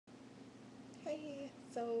Hi.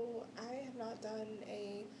 So I have not done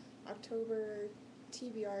a October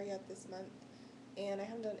TBR yet this month, and I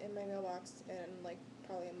haven't done In My Mailbox in like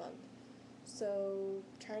probably a month. So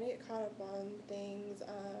trying to get caught up on things.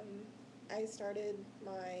 I started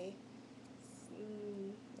my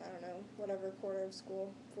I don't know, whatever quarter of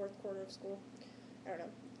school, fourth quarter of school. I don't know.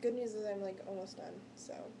 Good news is I'm like almost done.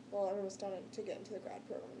 So, well, I'm almost done to get into the grad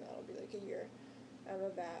program. That'll be like a year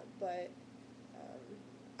of that. But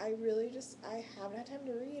I haven't had time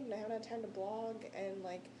to read and I haven't had time to blog, and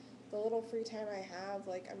like the little free time I have,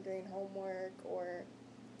 like I'm doing homework or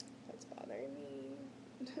that's bothering me.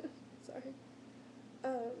 Sorry.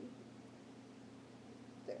 Um,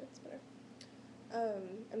 there, it's better.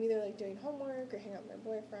 I'm either like doing homework or hanging out with my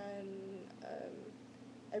boyfriend.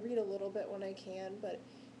 I read a little bit when I can, but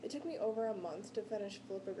it took me over a month to finish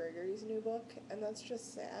Philippa Gregory's new book, and that's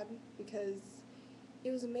just sad because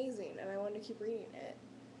it was amazing and I wanted to keep reading it.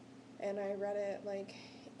 And I read it like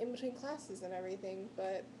in between classes and everything,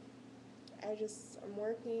 but I'm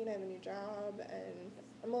working, I have a new job, and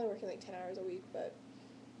I'm only working like 10 hours a week, but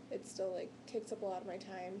it still like takes up a lot of my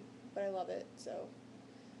time, but I love it, so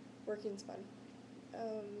working's fun.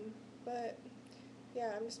 But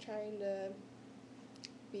yeah, I'm just trying to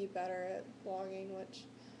be better at blogging, which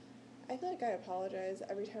I feel like I apologize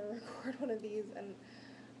every time I record one of these, and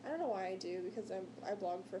I don't know why I do, because I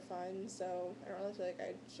blog for fun, so I don't really feel like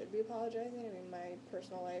I should be apologizing. I mean, my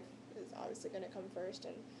personal life is obviously going to come first,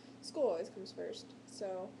 and school always comes first,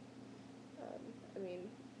 so, I mean,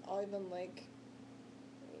 I'll even, like,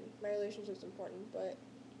 I mean, my relationship's important, but,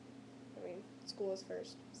 I mean, school is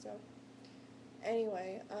first, so.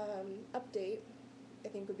 Anyway, update, I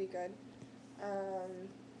think would be good. Um,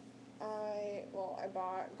 I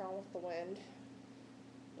bought Gone with the Wind,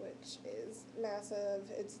 which is massive.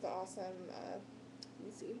 It's the awesome, let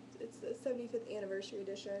me see, it's the 75th anniversary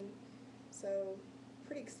edition, so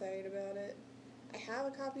pretty excited about it. I have a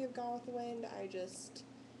copy of Gone with the Wind, I just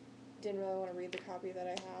didn't really want to read the copy that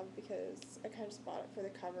I have because I kind of just bought it for the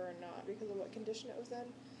cover and not because of what condition it was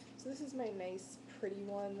in. So this is my nice, pretty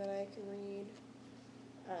one that I can read.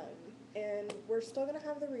 And we're still going to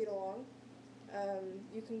have the read-along.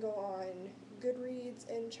 You can go on Goodreads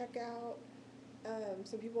and check out.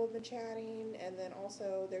 Some people have been chatting, and then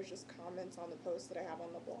also there's just comments on the posts that I have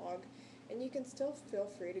on the blog, and you can still feel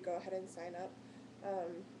free to go ahead and sign up.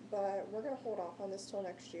 But we're going to hold off on this till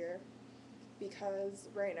next year because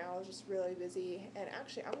right now it's just really busy, and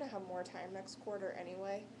actually I'm going to have more time next quarter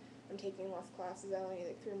anyway. I'm taking less classes. I only need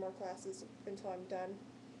like 3 more classes until I'm done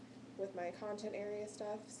with my content area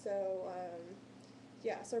stuff, so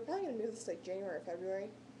yeah, so we're probably going to move this to like January or February,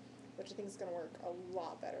 which I think is going to work a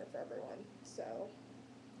lot better for everyone. So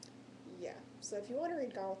yeah, so if you want to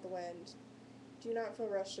read Gone with the Wind, do not feel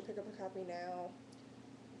rushed to pick up a copy now.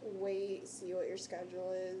 Wait, see what your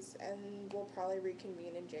schedule is, and we'll probably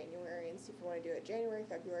reconvene in January and see if we want to do it January,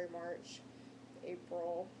 February, March,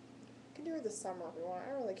 April. We can do it this summer if we want.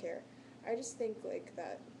 I don't really care. I just think like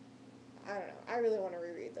that, I don't know, I really want to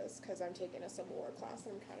reread this because I'm taking a Civil War class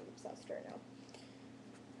and I'm kind of obsessed right now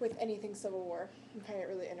with anything Civil War. I find it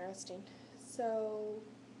really interesting. So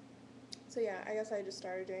yeah, I guess I just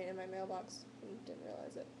started doing it in my mailbox and didn't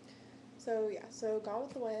realize it. So yeah, so Gone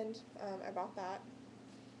with the Wind, I bought that.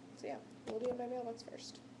 So yeah, we'll do it in my mailbox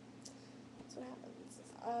first. That's what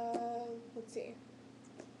happens. Let's see.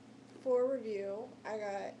 For review, I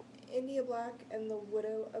got India Black and the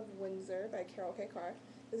Widow of Windsor by Carol K. Carr.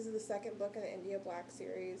 This is the second book in the India Black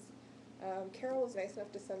series. Carol was nice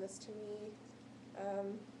enough to send this to me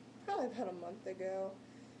probably about a month ago,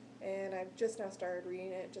 and I've just now started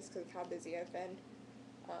reading it just because of how busy I've been.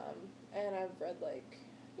 And I've read I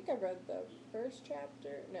think I've read the first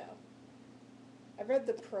chapter. No, I've read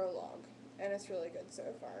the prologue, and it's really good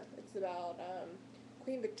so far. It's about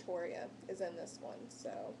Queen Victoria is in this one,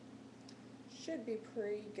 so should be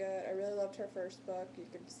pretty good. I really loved her first book. You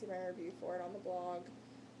can see my review for it on the blog.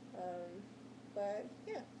 But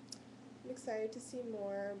yeah, I'm excited to see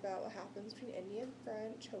more about what happens between India and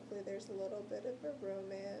French. Hopefully there's a little bit of a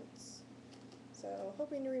romance. So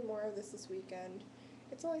hoping to read more of this weekend.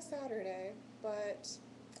 It's only Saturday, but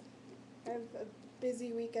I have a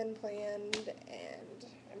busy weekend planned, and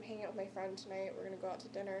I'm hanging out with my friend tonight. We're going to go out to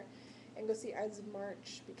dinner and go see Ides of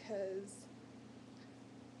March because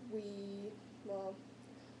well,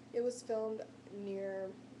 it was filmed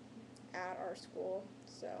at our school,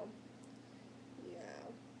 so yeah,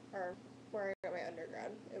 or where I got my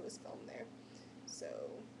undergrad, it was filmed there. So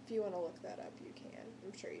if you want to look that up, you can.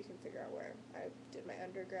 I'm sure you can figure out where I did my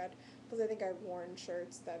undergrad, because I think I've worn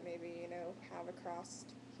shirts that maybe, have a cross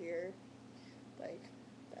here, like,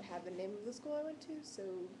 that have the name of the school I went to, so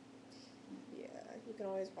Yeah, you can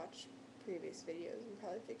always watch previous videos and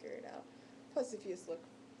probably figure it out. Plus, if you just look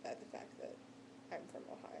at the fact that I'm from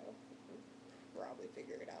Ohio, you can probably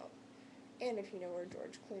figure it out. And if you know where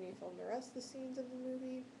George Clooney filmed the rest of the scenes of the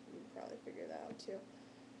movie, you can probably figure that out too.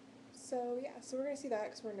 So yeah, so we're gonna see that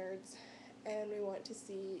because we're nerds, and we want to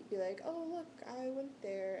be like, oh look, I went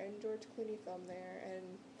there, and George Clooney filmed there, and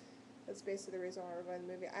that's basically the reason why we're going to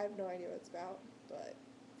the movie. I have no idea what it's about, but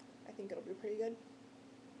I think it'll be pretty good.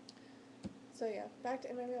 So yeah, back to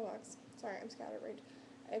In My Mailbox. Sorry, I'm scatterbrained.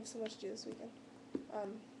 I have so much to do this weekend.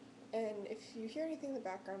 Um, and if you hear anything in the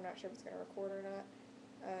background, I'm not sure if it's going to record or not,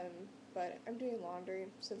 but I'm doing laundry,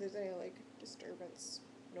 so if there's any, like, disturbance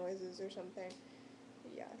noises or something,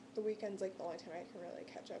 yeah, the weekend's, like, the only time I can really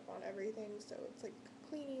catch up on everything, so it's, like,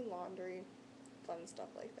 cleaning, laundry, fun stuff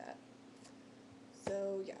like that.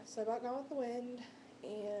 So, yeah, so I bought Gone with the Wind,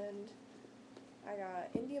 and I got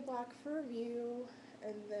India Black for review,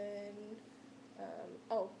 and then,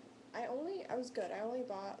 oh, I was good. I only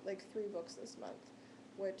bought, like, 3 books this month,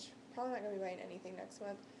 which probably not going to be buying anything next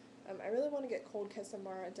month. I really want to get Cold Kiss and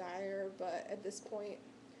Mara Dyer, but at this point,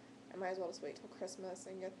 I might as well just wait till Christmas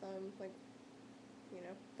and get them, like,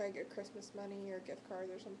 if I get Christmas money or gift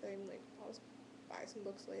cards or something, like, I'll just buy some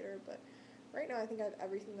books later, but right now I think I have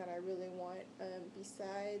everything that I really want,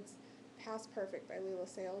 besides Past Perfect by Leila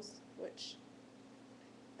Sales, which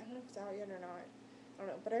I don't know if it's out yet or not. I don't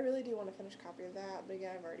know, but I really do want to finish a copy of that, but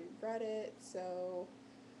again, I've already read it, so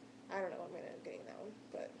I don't know when I'm going to end up getting that one,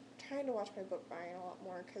 but I'm trying to watch my book buying a lot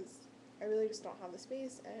more, because I really just don't have the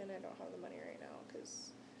space, and I don't have the money right now,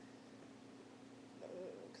 because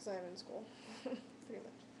I'm in school, pretty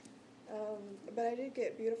much. But I did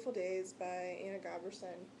get Beautiful Days by Anna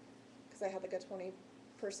Gaberson, because I had like a 20%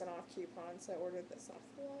 off coupon, so I ordered this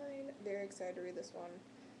offline. Very excited to read this one.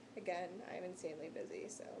 Again, I'm insanely busy,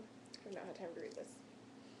 so I've not had time to read this.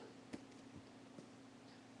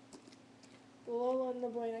 Lola and the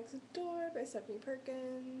Boy Next Door by Stephanie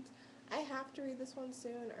Perkins. I have to read this one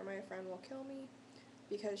soon, or my friend will kill me,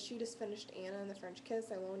 because she just finished Anna and the French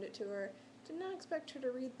Kiss. I loaned it to her. Did not expect her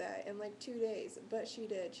to read that in like 2 days, but she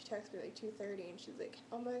did. She texted me like 2:30, and she's like,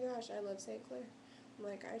 "Oh my gosh, I love St. Clair." I'm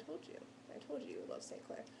like, I told you love St.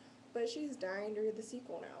 Clair. But she's dying to read the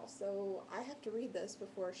sequel now, so I have to read this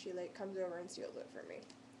before she like comes over and steals it from me.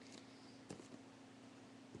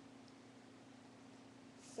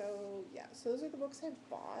 So yeah, so those are the books I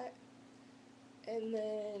bought. And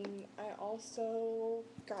then I also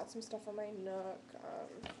got some stuff on my Nook.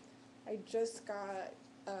 I just got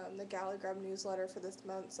the Galley Grub newsletter for this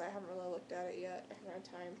month, so I haven't really looked at it yet. I haven't had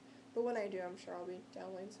time. But when I do, I'm sure I'll be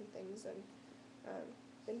downloading some things. And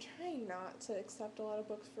been trying not to accept a lot of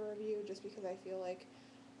books for review, just because I feel like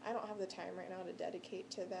I don't have the time right now to dedicate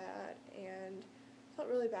to that. And I felt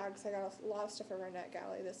really bad because I got a lot of stuff over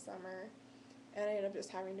NetGalley this summer, and I ended up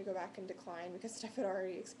just having to go back and decline because stuff had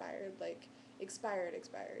already expired. Like, expired.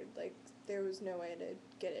 Like, there was no way to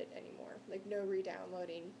get it anymore. Like, no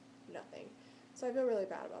re-downloading, nothing. So I feel really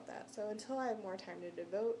bad about that. So until I have more time to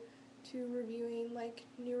devote to reviewing, like,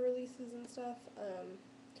 new releases and stuff,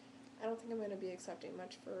 I don't think I'm going to be accepting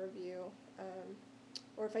much for review.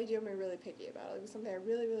 Or if I do, I'm going to be really picky about it. Like, if it's something I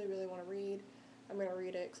really, really, really want to read, I'm going to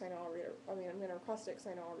read it because I know I'll read it. I mean, I'm going to request it because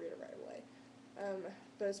I know I'll read it right away.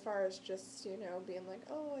 But as far as just, being like,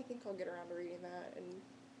 oh, I think I'll get around to reading that and,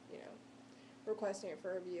 requesting it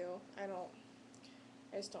for review, I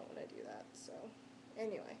just don't want to do that. So,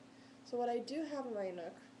 anyway. So what I do have in my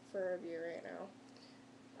Nook for review right now,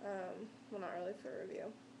 well, not really for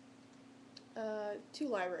review, 2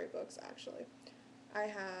 library books, actually. I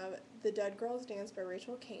have The Dead Girls Dance by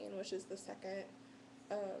Rachel Kane, which is the second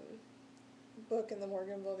book in the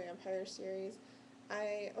Morganville Vampire series.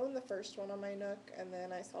 I own the first one on my Nook, and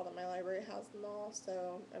then I saw that my library has them all,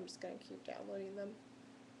 so I'm just going to keep downloading them.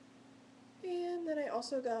 And then I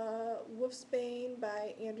also got Wolfsbane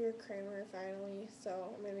by Andrea Kramer finally,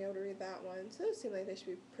 so I'm going to be able to read that one. So those seem like they should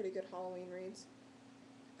be pretty good Halloween reads.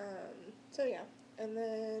 So yeah, and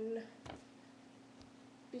then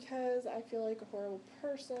because I feel like a horrible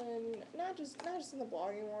person, not just in the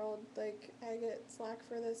blogging world, like, I get slack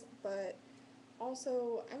for this, but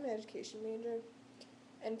also I'm an education major,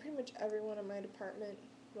 and pretty much everyone in my department,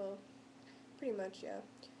 well, pretty much, yeah,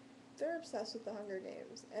 they're obsessed with the Hunger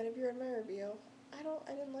Games, and if you read my review, I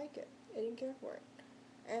didn't like it. I didn't care for it.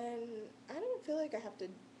 And I don't feel like I have to,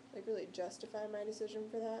 like, really justify my decision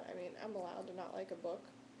for that. I mean, I'm allowed to not like a book,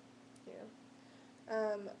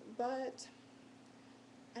 but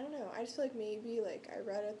I don't know, I just feel like maybe, like, I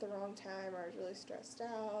read it at the wrong time, or I was really stressed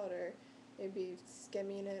out, or maybe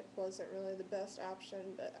skimming it wasn't really the best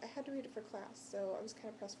option, but I had to read it for class, so I was kind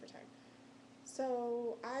of pressed for time.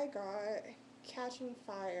 So I got Catching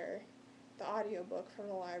Fire, the audiobook from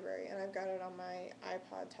the library, and I've got it on my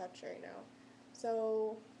iPod Touch right now.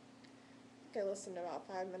 So I think I listened to about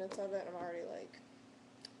 5 minutes of it, and I'm already like,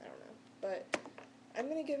 I don't know. But I'm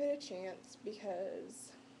going to give it a chance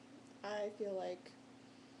because I feel like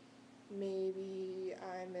maybe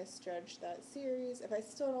I misjudged that series. If I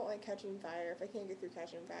still don't like Catching Fire, if I can't get through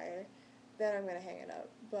Catching Fire, then I'm going to hang it up.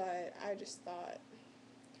 But I just thought,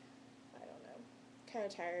 I don't know, kind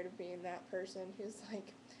of tired of being that person who's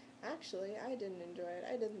like, actually, I didn't enjoy it.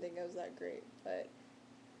 I didn't think it was that great. But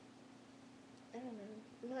I don't know.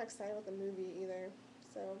 I'm not excited with the movie either.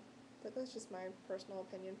 So, but that's just my personal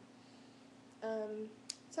opinion.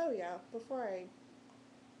 So yeah, before I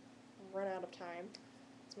run out of time,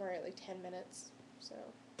 it's already at like 10 minutes, so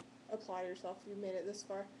applaud yourself if you made it this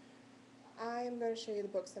far. I'm going to show you the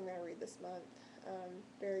books I'm going to read this month,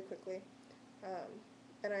 very quickly.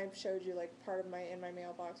 And I've showed you like part of my in my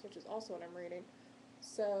mailbox, which is also what I'm reading.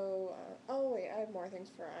 So, oh wait, I have more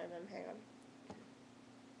things for IMM, hang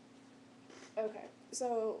on. Okay,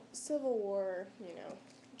 so Civil War,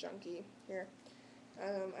 junkie here.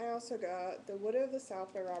 I also got The Widow of the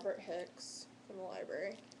South by Robert Hicks from the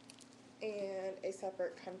library, and A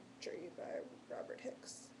Separate Country by Robert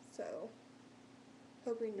Hicks. So,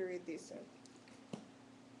 hoping to read these soon.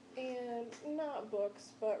 And not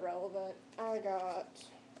books, but relevant, I got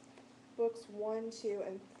books 1, 2,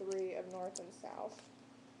 and 3 of North and South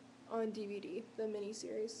on DVD, the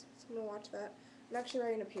miniseries. So I'm going to watch that. I'm actually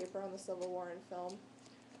writing a paper on the Civil War and film,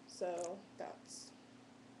 so that's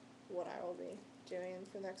what I will be doing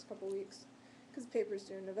for the next couple weeks, because the paper's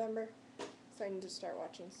due in November, so I need to start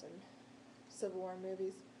watching some Civil War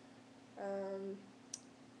movies.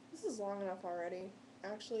 This is long enough already,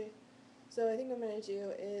 actually. So I think what I'm going to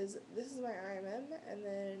do is, this is my IMM, and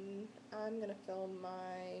then I'm going to film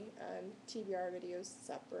my TBR videos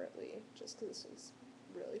separately, just because this was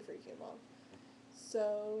really freaking long.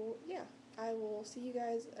 So yeah, I will see you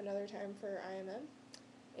guys another time for IMM,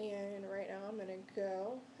 and right now I'm going to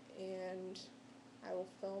go, and I will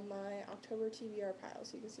film my October TBR pile,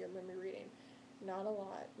 so you can see what I'm going to be reading. Not a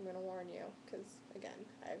lot, I'm going to warn you, because, again,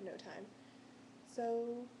 I have no time.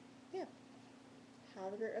 So, yeah.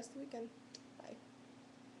 Have a great rest of the weekend.